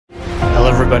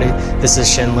everybody, this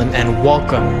is Shin and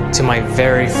welcome to my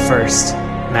very first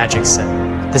magic set.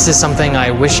 This is something I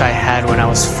wish I had when I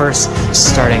was first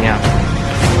starting out.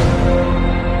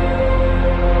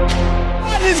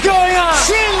 What is going on?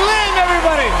 Shin,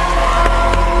 everybody!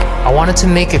 I wanted to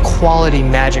make a quality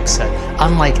magic set,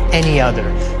 unlike any other,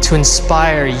 to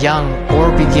inspire young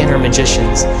or beginner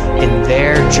magicians in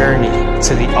their journey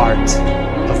to the art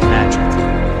of magic.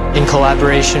 In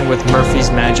collaboration with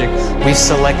Murphy's Magic, we've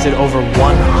selected over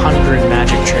 100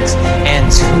 magic tricks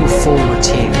and 2 full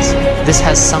routines. This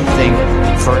has something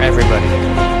for everybody.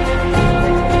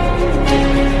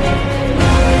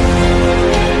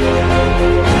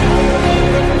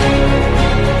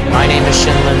 My name is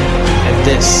Shin, and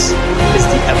this is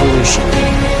the evolution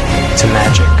to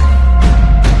magic.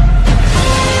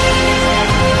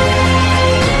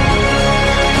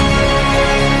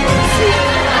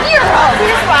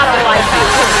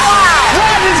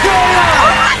 What is going on?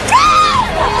 Oh my God!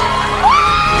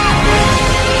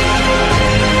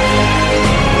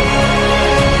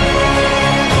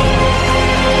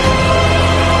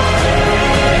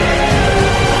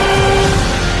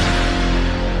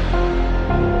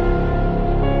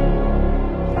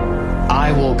 I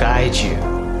will guide you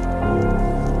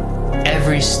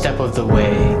every step of the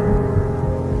way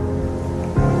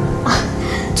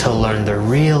to learn the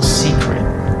real secret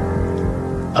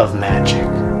of magic.